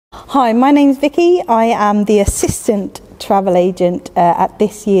Hi, my name's Vicky. I am the assistant travel agent at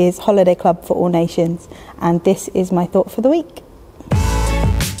this year's Holiday Club for All Nations, and this is my thought for the week.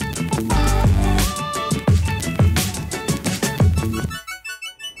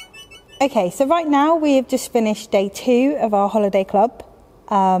 Okay, so right now we have just finished day 2 of our Holiday Club,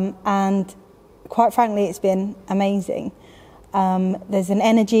 and quite frankly it's been amazing. There's an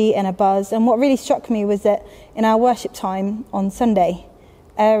energy and a buzz, and what really struck me was that in our worship time on Sunday,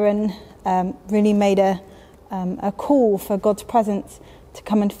 Aaron really made a call for God's presence to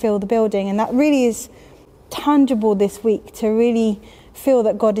come and fill the building, and that really is tangible this week, to really feel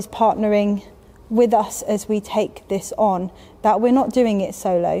that God is partnering with us as we take this on, that we're not doing it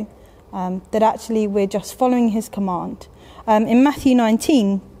solo, that actually we're just following his command. In Matthew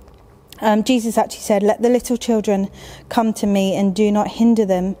 19, Jesus actually said, "Let the little children come to me and do not hinder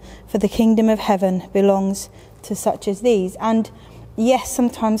them, for the kingdom of heaven belongs to such as these." And yes,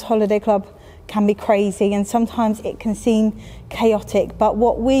 sometimes Holiday Club can be crazy and sometimes it can seem chaotic, but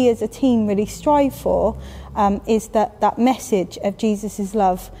what we as a team really strive for is that message of Jesus'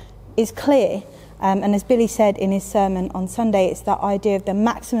 love is clear. And as Billy said in his sermon on Sunday, it's that idea of the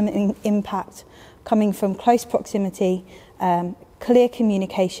maximum impact coming from close proximity, clear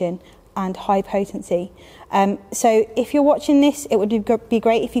communication and high potency. So if you're watching this, it would be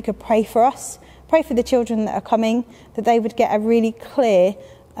great if you could pray for us. Pray for the children that are coming, that they would get a really clear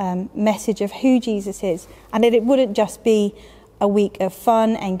message of who Jesus is, and that it wouldn't just be a week of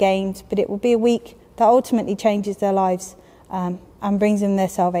fun and games, but it will be a week that ultimately changes their lives and brings them their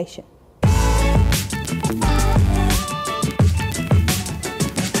salvation.